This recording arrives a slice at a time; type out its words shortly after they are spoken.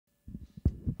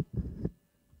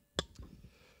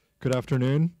Good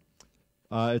afternoon.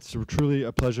 It's truly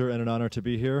a pleasure and an honor to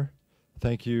be here.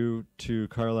 Thank you to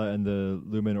Carla and the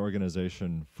Lumen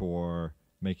organization for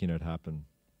making it happen.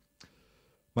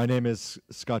 My name is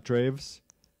Scott Draves,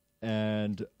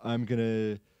 and I'm going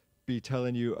to be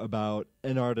telling you about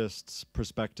an artist's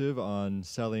perspective on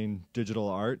selling digital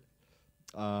art.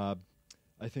 I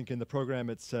think in the program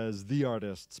it says the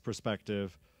artist's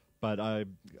perspective, but I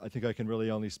think I can really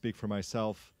only speak for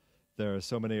myself. There are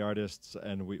so many artists,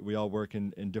 and we all work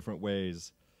in different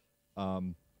ways.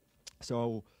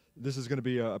 So this is going to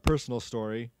be a personal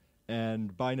story,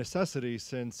 and by necessity,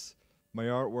 since my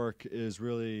artwork is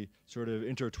really sort of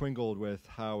intertwinkled with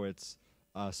how it's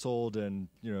sold and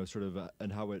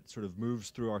and how it sort of moves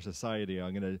through our society,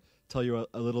 I'm going to tell you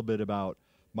a little bit about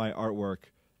my artwork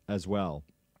as well.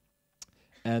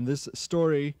 And this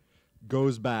story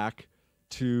goes back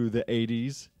to the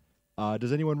 80s.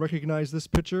 Does anyone recognize this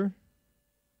picture?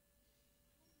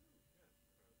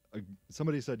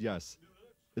 Somebody said yes.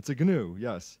 It's a GNU,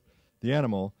 yes, the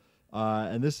animal.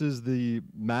 And this is the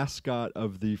mascot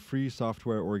of the Free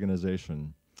Software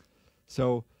Organization.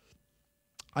 So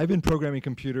I've been programming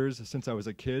computers since I was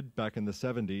a kid back in the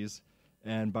 70s.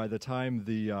 And by the time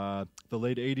the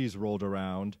late 80s rolled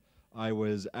around, I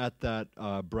was at that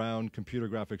Brown Computer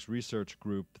Graphics Research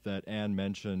Group that Anne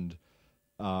mentioned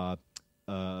a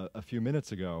few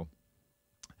minutes ago.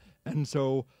 And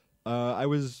so I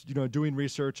was doing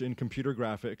research in computer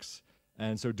graphics,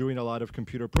 and so doing a lot of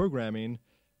computer programming,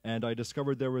 and I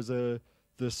discovered there was the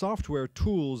software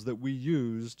tools that we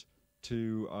used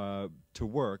to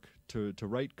work, to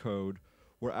write code,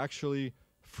 were actually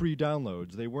free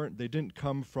downloads. They didn't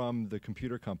come from the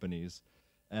computer companies,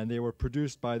 and they were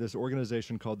produced by this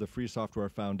organization called the Free Software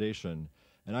Foundation.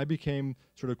 And I became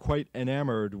sort of quite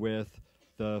enamored with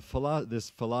this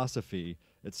philosophy.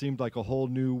 It seemed like a whole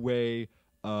new way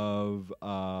of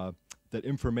that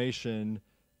information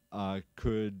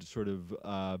could sort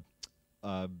of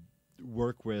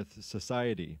work with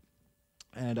society.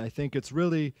 And I think it's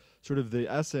really sort of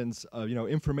the essence of,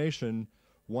 information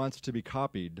wants to be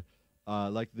copied.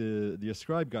 Like the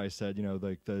Ascribe guy said,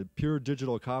 like the pure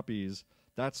digital copies,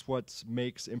 that's what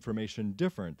makes information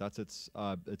different. That's its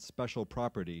special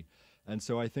property. And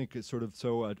so I think it's sort of,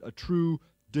 a true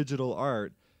digital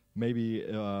art maybe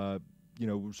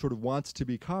sort of wants to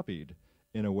be copied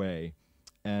in a way.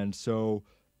 And so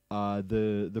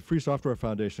the Free Software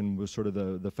Foundation was sort of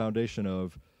the foundation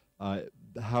of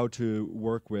how to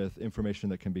work with information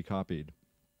that can be copied.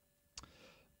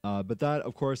 But that,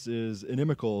 of course, is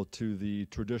inimical to the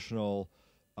traditional,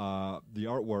 the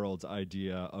art world's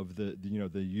idea of the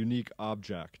unique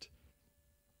object.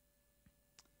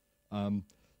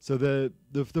 So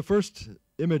the first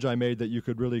image I made that you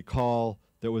could really call,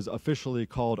 that was officially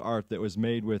called art, that was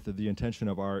made with the intention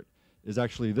of art, is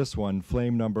actually this one,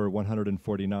 Flame Number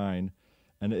 149.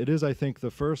 And it is, I think,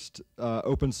 the first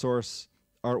open source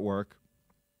artwork.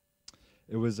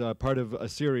 It was part of a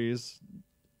series,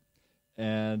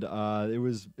 and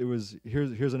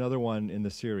here's another one in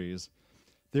the series.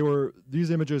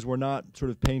 These images were not sort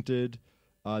of painted.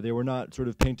 They were not sort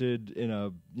of painted in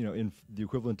in the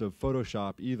equivalent of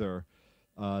Photoshop either.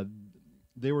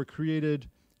 They were created,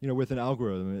 with an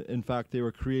algorithm. In fact, they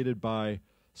were created by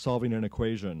solving an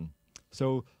equation.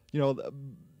 So,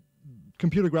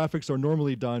 computer graphics are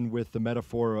normally done with the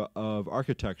metaphor of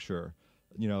architecture,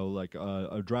 like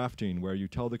a drafting, where you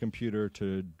tell the computer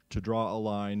to draw a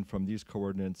line from these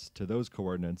coordinates to those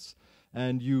coordinates,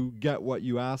 and you get what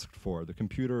you asked for. The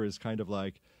computer is kind of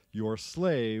like your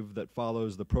slave that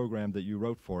follows the program that you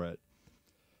wrote for it.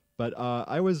 But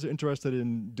I was interested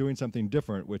in doing something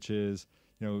different, which is,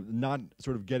 not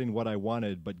sort of getting what I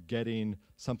wanted, but getting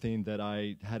something that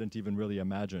I hadn't even really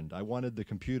imagined. I wanted the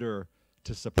computer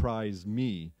to surprise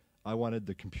me. I wanted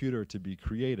the computer to be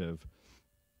creative.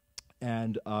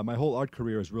 And my whole art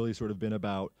career has really sort of been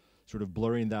about sort of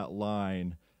blurring that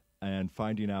line and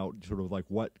finding out sort of like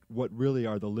what really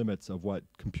are the limits of what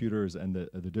computers and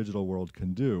the digital world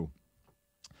can do.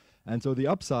 And so the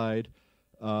upside,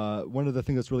 one of the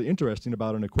things that's really interesting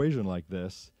about an equation like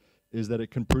this is that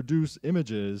it can produce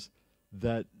images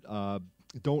that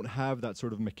don't have that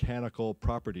sort of mechanical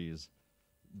properties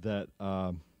that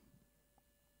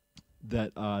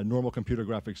normal computer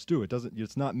graphics do.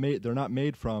 They're not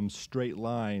made from straight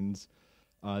lines.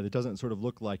 It doesn't sort of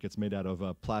look like it's made out of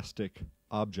a plastic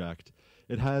object.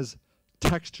 It has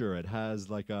texture. It has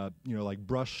like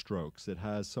brush strokes. It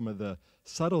has some of the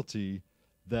subtlety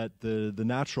that the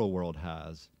natural world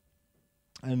has.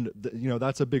 And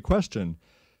that's a big question.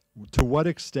 To what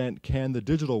extent can the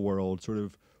digital world sort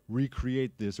of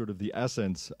recreate the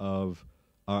essence of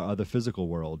the physical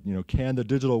world. Can the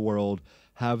digital world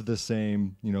have the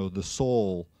same, the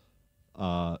soul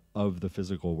of the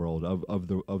physical world, of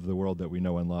the world that we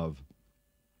know and love?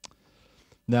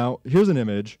 Now, here's an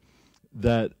image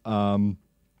that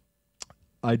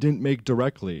I didn't make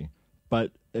directly,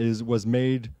 but was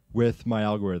made with my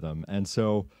algorithm. And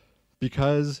so,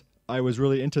 because I was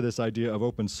really into this idea of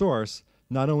open source,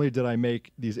 not only did I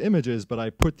make these images, but I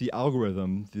put the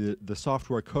algorithm, the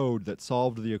software code that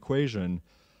solved the equation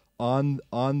on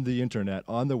the internet,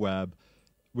 on the web,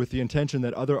 with the intention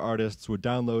that other artists would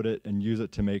download it and use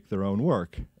it to make their own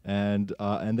work. And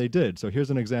they did. So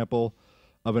here's an example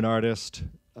of an artist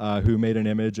who made an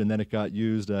image, and then it got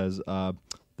used as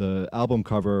the album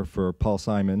cover for Paul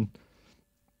Simon.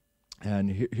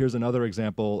 And here's another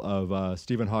example of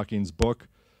Stephen Hawking's book,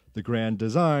 The Grand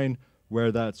Design,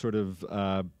 where that sort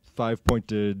of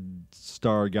five-pointed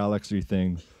star galaxy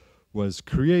thing was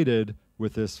created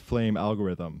with this flame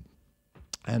algorithm.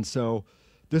 And so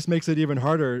this makes it even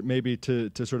harder maybe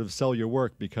to sort of sell your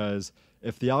work, because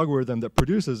if the algorithm that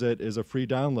produces it is a free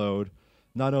download,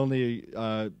 not only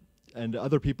and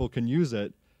other people can use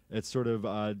it, it's sort of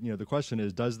the question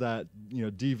is, does that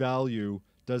devalue?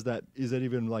 Is it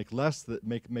even like less that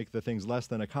make the things less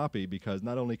than a copy? Because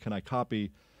not only can I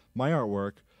copy my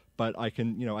artwork, but I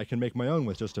can make my own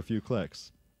with just a few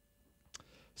clicks.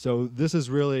 So this is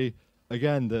really,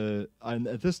 again, and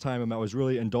at this time I was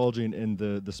really indulging in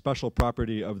the special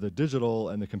property of the digital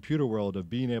and the computer world of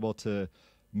being able to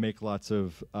make lots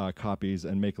of copies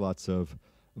and make lots of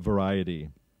variety.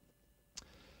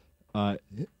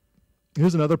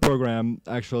 Here's another program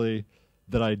actually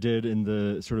that I did in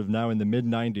the sort of now in the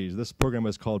mid-90s. This program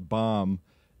was called Bomb,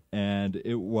 and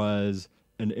it was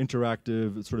an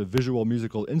interactive sort of visual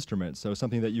musical instrument. So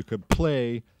something that you could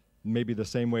play maybe the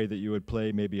same way that you would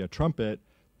play maybe a trumpet,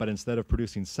 but instead of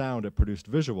producing sound, it produced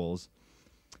visuals.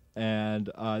 And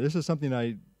this is something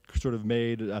I sort of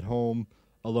made at home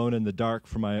alone in the dark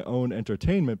for my own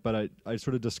entertainment, but I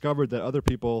sort of discovered that other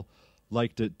people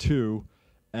liked it too.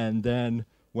 And then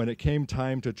when it came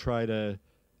time to try to,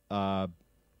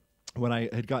 when I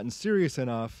had gotten serious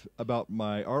enough about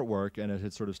my artwork and it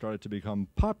had sort of started to become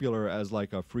popular as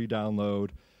like a free download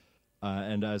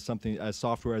and as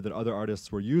software that other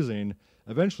artists were using,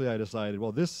 eventually I decided,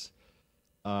 well, this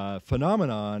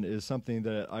phenomenon is something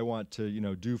that I want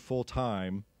to do full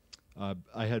time.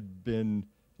 I had been,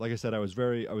 like I said, I was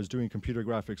doing computer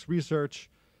graphics research.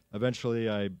 Eventually,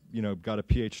 I got a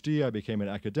PhD. I became an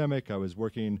academic. I was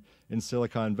working in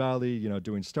Silicon Valley,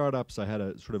 doing startups. I had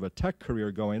a sort of a tech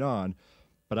career going on,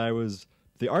 but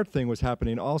the art thing was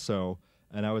happening also,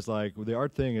 and I was like, well, the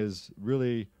art thing is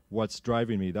really what's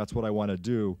driving me. That's what I want to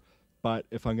do. But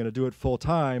if I'm going to do it full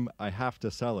time, I have to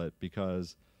sell it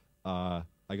because I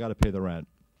got to pay the rent.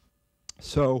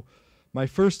 So my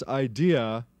first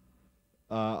idea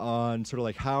on sort of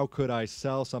like how could I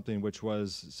sell something which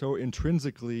was so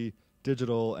intrinsically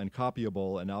digital and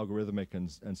copyable and algorithmic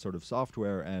and sort of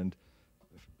software, and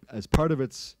as part of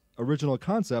its original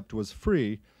concept was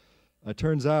free. It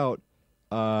turns out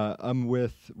I'm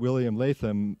with William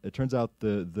Latham. It turns out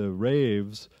the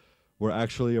raves were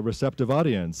actually a receptive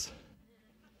audience.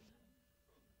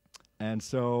 And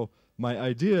so my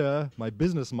idea, my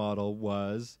business model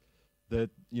was that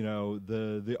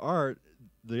the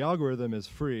algorithm is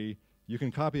free. You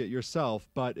can copy it yourself,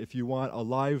 but if you want a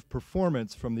live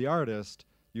performance from the artist,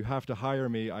 you have to hire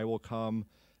me. I will come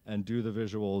and do the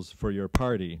visuals for your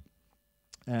party.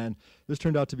 And this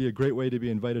turned out to be a great way to be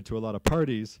invited to a lot of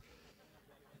parties,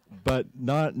 but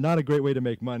not a great way to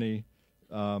make money.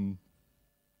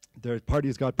 Their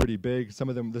parties got pretty big. Some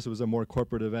of them, this was a more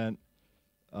corporate event.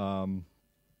 Let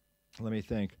me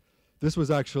think. This was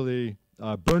actually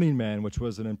Burning Man, which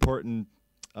was an important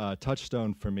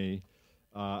touchstone for me.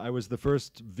 I was the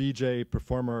first VJ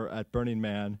performer at Burning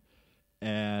Man,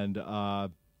 and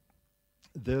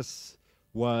this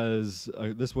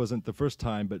wasn't the first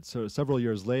time, but so several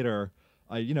years later,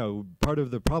 part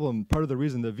of the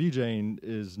reason the VJing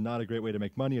is not a great way to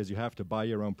make money is you have to buy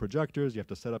your own projectors, you have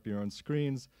to set up your own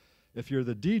screens. If you're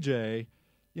the DJ,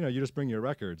 you just bring your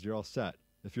records, you're all set.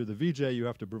 If you're the VJ, you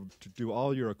have to do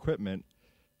all your equipment,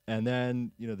 and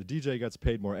then the DJ gets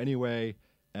paid more anyway.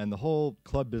 And the whole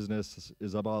club business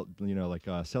is about,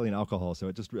 selling alcohol. So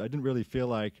I didn't really feel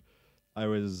like I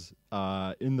was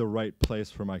in the right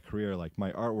place for my career. Like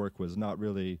my artwork was not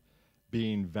really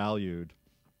being valued.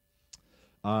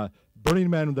 Burning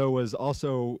Man, though, was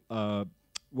also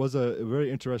was a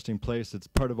very interesting place. It's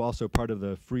also part of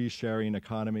the free sharing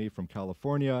economy from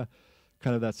California.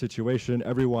 Kind of that situation.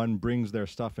 Everyone brings their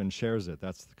stuff and shares it.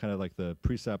 That's kind of like the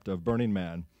precept of Burning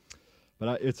Man.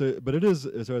 But it is,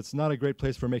 so it's not a great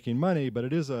place for making money, but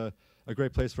it is a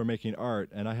great place for making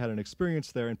art. And I had an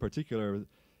experience there in particular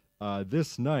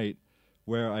this night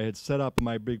where I had set up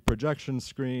my big projection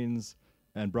screens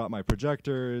and brought my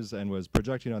projectors and was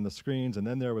projecting on the screens, and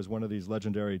then there was one of these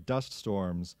legendary dust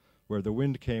storms where the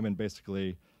wind came and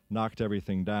basically knocked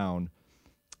everything down.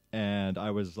 And I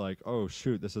was like, oh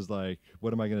shoot, this is like,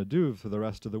 what am I going to do for the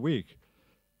rest of the week?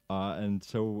 And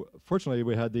so fortunately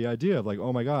we had the idea of like,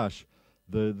 oh my gosh,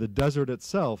 the desert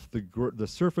itself, the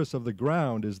surface of the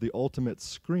ground is the ultimate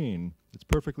screen. It's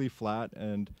perfectly flat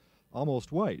and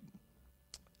almost white.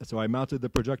 So I mounted the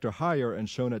projector higher and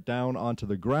shone it down onto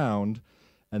the ground,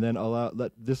 and then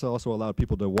this also allowed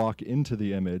people to walk into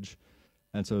the image.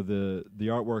 And so the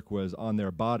artwork was on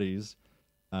their bodies,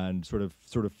 and sort of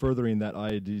furthering that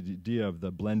idea of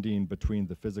the blending between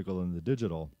the physical and the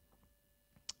digital.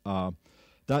 So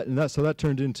that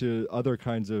turned into other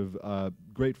kinds of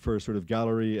great for sort of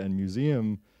gallery and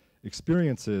museum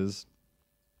experiences,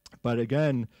 but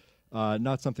again,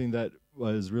 not something that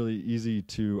was really easy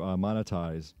to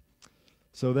monetize.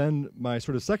 So then my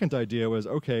sort of second idea was,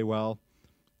 okay, well,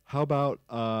 how about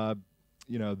how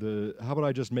about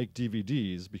I just make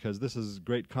DVDs, because this is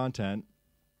great content.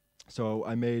 So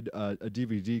I made a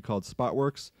DVD called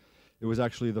Spotworks. It was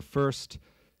actually the first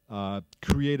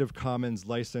Creative Commons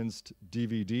licensed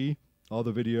DVD. All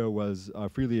the video was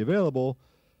freely available,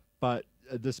 but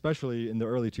especially in the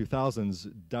early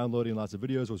 2000s, downloading lots of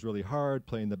videos was really hard,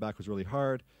 playing the back was really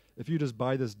hard. If you just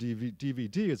buy this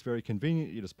DVD, it's very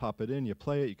convenient. You just pop it in, you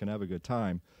play it, you can have a good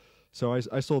time. So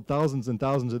I sold thousands and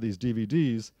thousands of these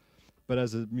DVDs, but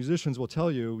as the musicians will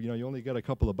tell you, you only get a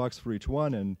couple of bucks for each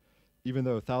one, and even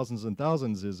though thousands and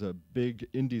thousands is a big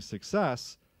indie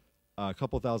success, a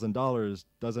couple $1,000s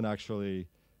doesn't actually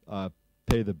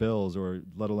pay the bills, or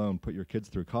let alone put your kids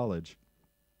through college.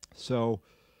 So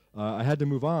I had to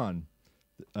move on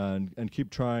and keep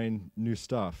trying new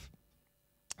stuff.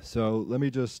 So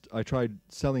I tried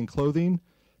selling clothing.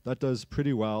 That does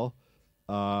pretty well,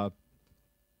 but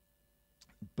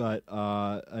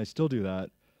I still do that.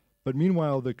 But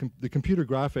meanwhile, the computer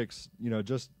graphics,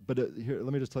 here,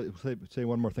 let me just say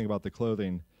one more thing about the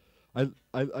clothing. I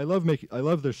love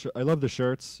the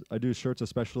shirts. I do shirts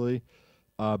especially,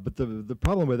 but the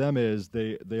problem with them is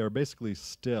they are basically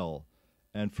still,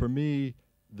 and for me,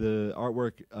 the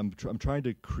artwork, I'm trying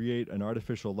to create an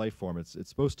artificial life form. It's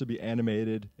supposed to be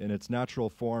animated in its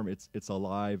natural form. It's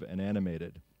alive and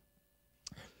animated.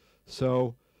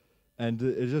 So, and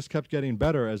it just kept getting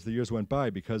better as the years went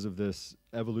by because of this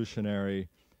evolutionary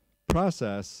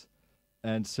process,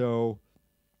 and so,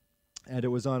 and it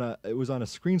was on a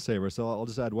screensaver. So I'll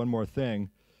just add one more thing.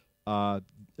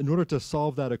 In order to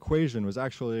solve that equation was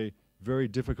actually very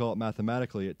difficult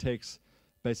mathematically. It takes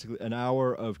basically an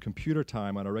hour of computer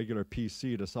time on a regular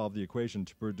PC to solve the equation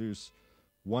to produce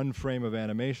one frame of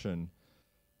animation.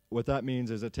 What that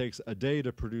means is it takes a day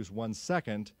to produce 1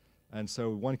 second, and so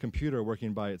one computer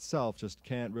working by itself just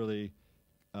can't really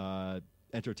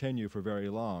entertain you for very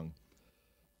long.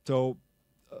 So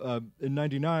in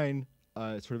 '99,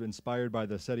 sort of inspired by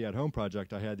the SETI at Home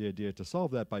project, I had the idea to solve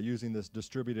that by using this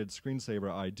distributed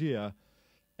screensaver idea.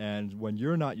 And when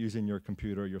you're not using your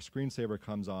computer, your screensaver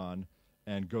comes on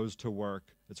and goes to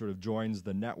work. It sort of joins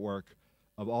the network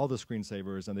of all the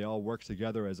screensavers, and they all work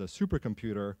together as a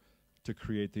supercomputer to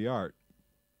create the art.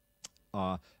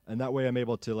 And that way I'm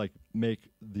able to make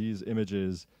these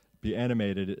images be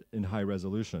animated in high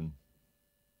resolution.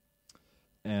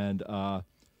 And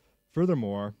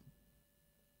furthermore,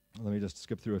 let me just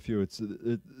skip through a few.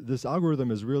 This algorithm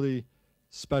is really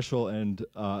special and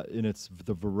in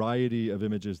the variety of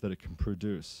images that it can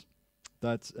produce.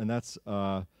 That's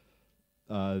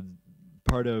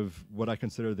part of what I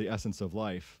consider the essence of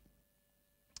life,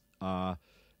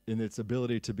 in its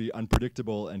ability to be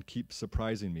unpredictable and keep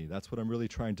surprising me. That's what I'm really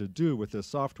trying to do with this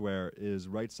software, is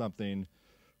write something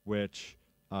which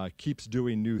keeps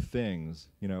doing new things.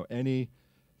 Any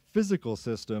physical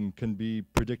system can be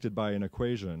predicted by an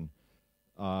equation.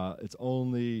 It's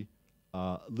only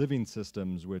living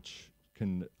systems which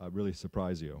can really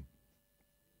surprise you.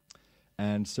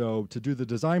 And so to do the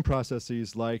design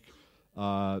processes like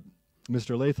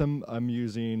Mr. Latham, I'm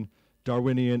using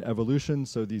Darwinian evolution,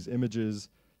 so these images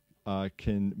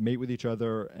can mate with each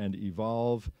other and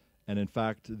evolve. And in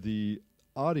fact, the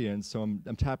audience, so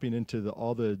I'm tapping into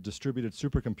all the distributed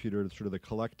supercomputers, sort of the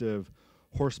collective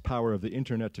horsepower of the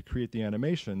internet to create the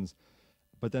animations,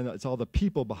 but then it's all the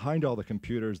people behind all the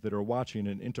computers that are watching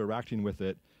and interacting with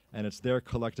it, and it's their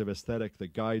collective aesthetic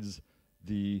that guides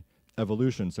the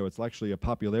evolution. So it's actually a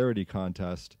popularity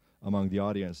contest among the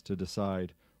audience to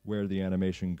decide where the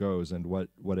animation goes and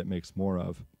what it makes more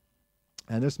of.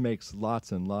 And this makes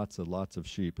lots and lots of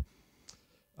sheep,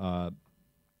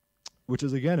 which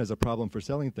is again is a problem for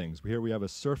selling things. Here we have a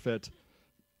surfeit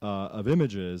of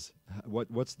images.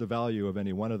 What's the value of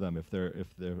any one of them if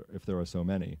there are so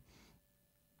many?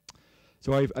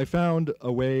 So I found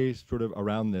a way sort of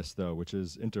around this though, which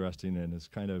is interesting and is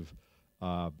kind of,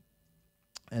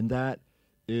 and that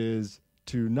is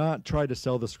to not try to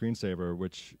sell the screensaver,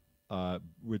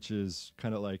 which is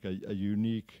kind of like a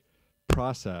unique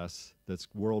process that's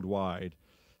worldwide,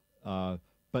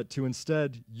 but to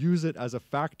instead use it as a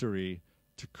factory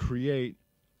to create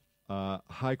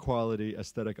high quality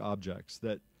aesthetic objects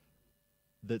that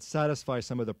satisfy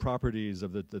some of the properties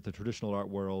of that the traditional art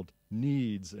world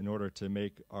needs in order to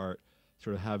make art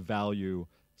sort of have value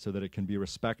so that it can be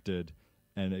respected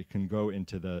and it can go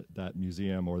into that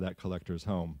museum or that collector's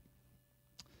home.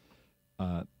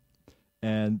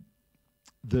 And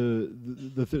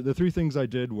the three things I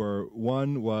did were,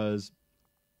 one was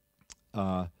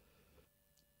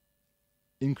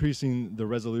increasing the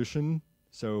resolution.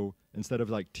 So instead of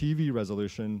like TV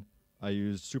resolution, I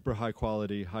used super high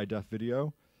quality, high def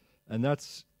video. And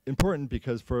that's important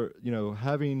because for,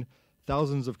 having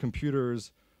thousands of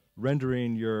computers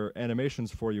rendering your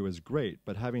animations for you is great,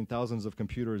 but having thousands of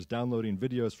computers downloading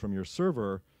videos from your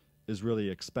server is really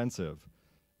expensive.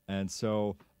 And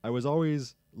so I was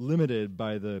always limited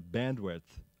by the bandwidth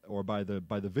or by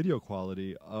the video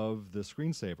quality of the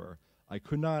screensaver. I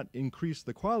could not increase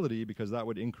the quality because that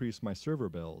would increase my server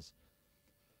bills.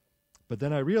 But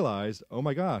then I realized, oh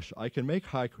my gosh, I can make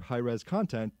high-res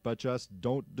content, but just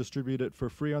don't distribute it for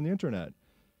free on the internet.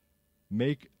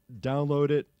 Download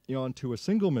it onto a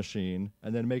single machine,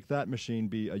 and then make that machine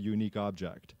be a unique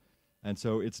object. And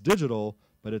so it's digital,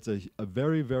 but it's a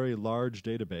very, very large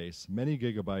database, many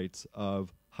gigabytes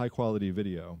of high-quality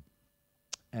video.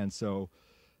 And so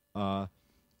so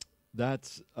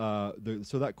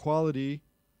that quality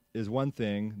is one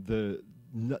thing.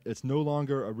 It's no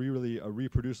longer really a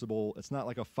reproducible, it's not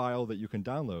like a file that you can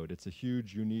download. It's a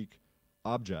huge, unique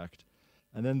object.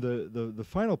 And then the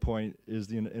final point is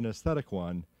an aesthetic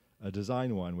one, a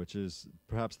design one, which is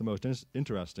perhaps the most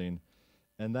interesting.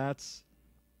 And that's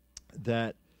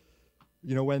that,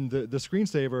 when the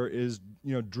screensaver is,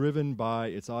 driven by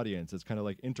its audience, it's kind of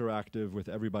like interactive with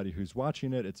everybody who's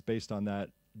watching it. It's based on that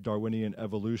Darwinian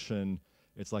evolution.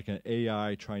 It's like an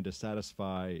AI trying to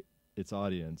satisfy its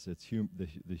audience, it's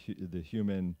the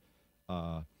human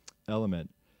element,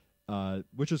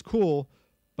 which is cool,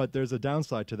 but there's a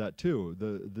downside to that too.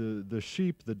 The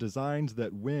sheep, the designs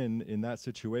that win in that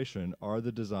situation are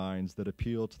the designs that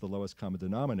appeal to the lowest common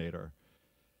denominator.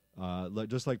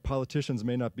 Just like politicians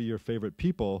may not be your favorite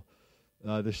people,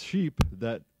 the sheep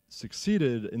that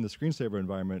succeeded in the screensaver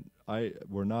environment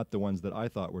were not the ones that I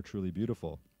thought were truly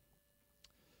beautiful.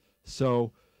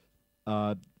 So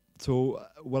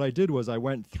what I did was I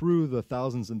went through the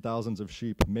thousands and thousands of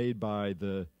sheep made by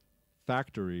the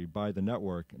factory, by the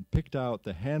network, and picked out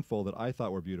the handful that I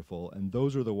thought were beautiful, and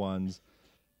those are the ones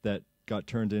that got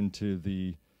turned into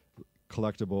the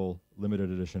collectible limited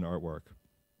edition artwork.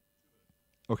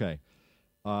 Okay.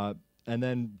 And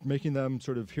then making them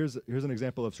sort of, here's an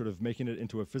example of sort of making it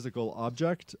into a physical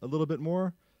object a little bit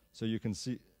more, so you can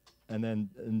see, and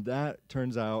that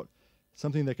turns out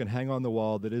something that can hang on the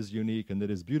wall that is unique and that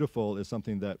is beautiful is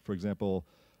something that, for example,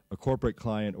 a corporate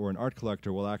client or an art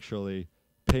collector will actually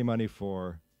pay money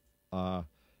for,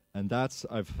 and that's,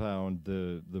 I've found,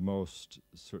 the most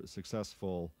sort of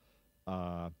successful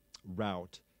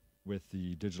route with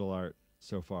the digital art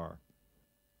so far.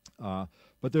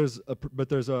 But there's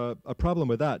a problem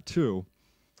with that too,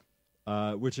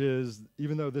 which is,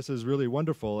 even though this is really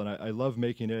wonderful and I love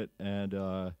making it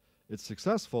and it's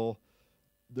successful,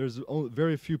 there's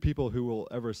very few people who will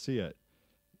ever see it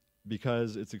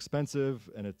because it's expensive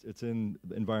and it's in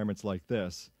environments like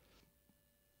this.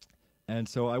 And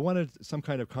so I wanted some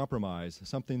kind of compromise,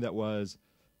 something that was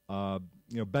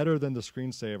better than the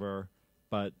screensaver,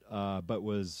 but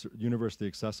was universally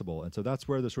accessible. And so that's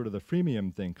where the sort of the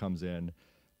freemium thing comes in.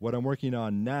 What I'm working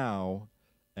on now,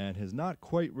 and has not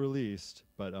quite released,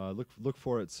 but look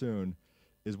for it soon,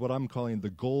 is what I'm calling the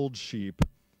gold sheep,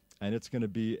 and it's going to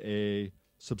be a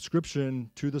subscription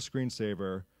to the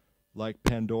screensaver, like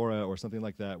Pandora or something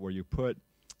like that, where you put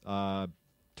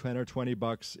 10 or 20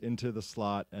 bucks into the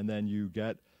slot, and then you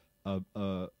get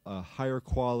a higher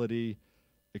quality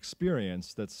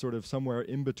experience that's sort of somewhere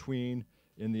in between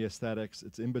in the aesthetics,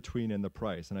 it's in between in the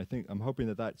price. And I'm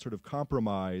hoping that sort of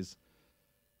compromise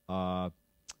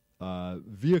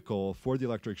vehicle for the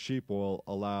electric sheep will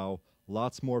allow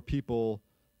lots more people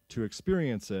to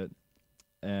experience it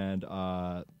and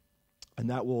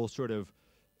that will sort of,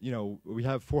 we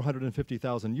have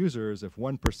 450,000 users. If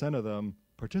 1% of them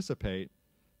participate,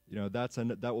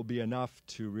 that will be enough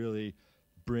to really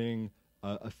bring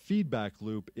a feedback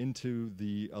loop into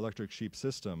the electric sheep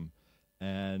system,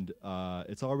 and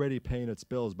it's already paying its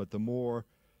bills. But the more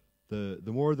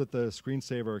that the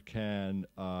screensaver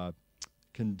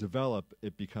can develop,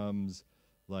 it becomes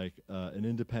like an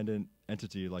independent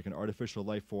entity, like an artificial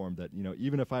life form that,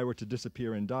 even if I were to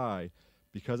disappear and die,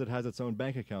 because it has its own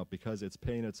bank account, because it's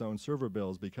paying its own server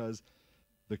bills, because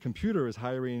the computer is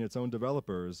hiring its own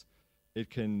developers, it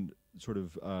can sort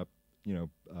of,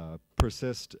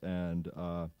 persist and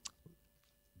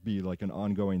be like an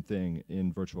ongoing thing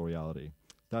in virtual reality.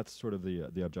 That's sort of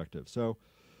the objective. So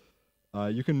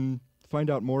you can find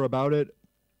out more about it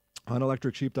on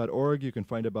electricsheep.org. You can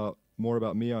find more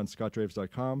about me on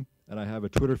scottdraves.com, and I have a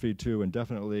Twitter feed too, and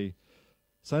definitely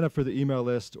sign up for the email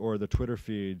list or the Twitter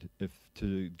feed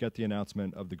to get the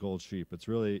announcement of the gold sheep. It's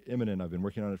really imminent. I've been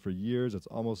working on it for years. It's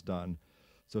almost done.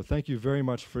 So thank you very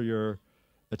much for your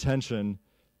attention,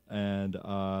 and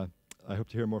I hope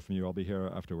to hear more from you. I'll be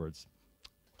here afterwards.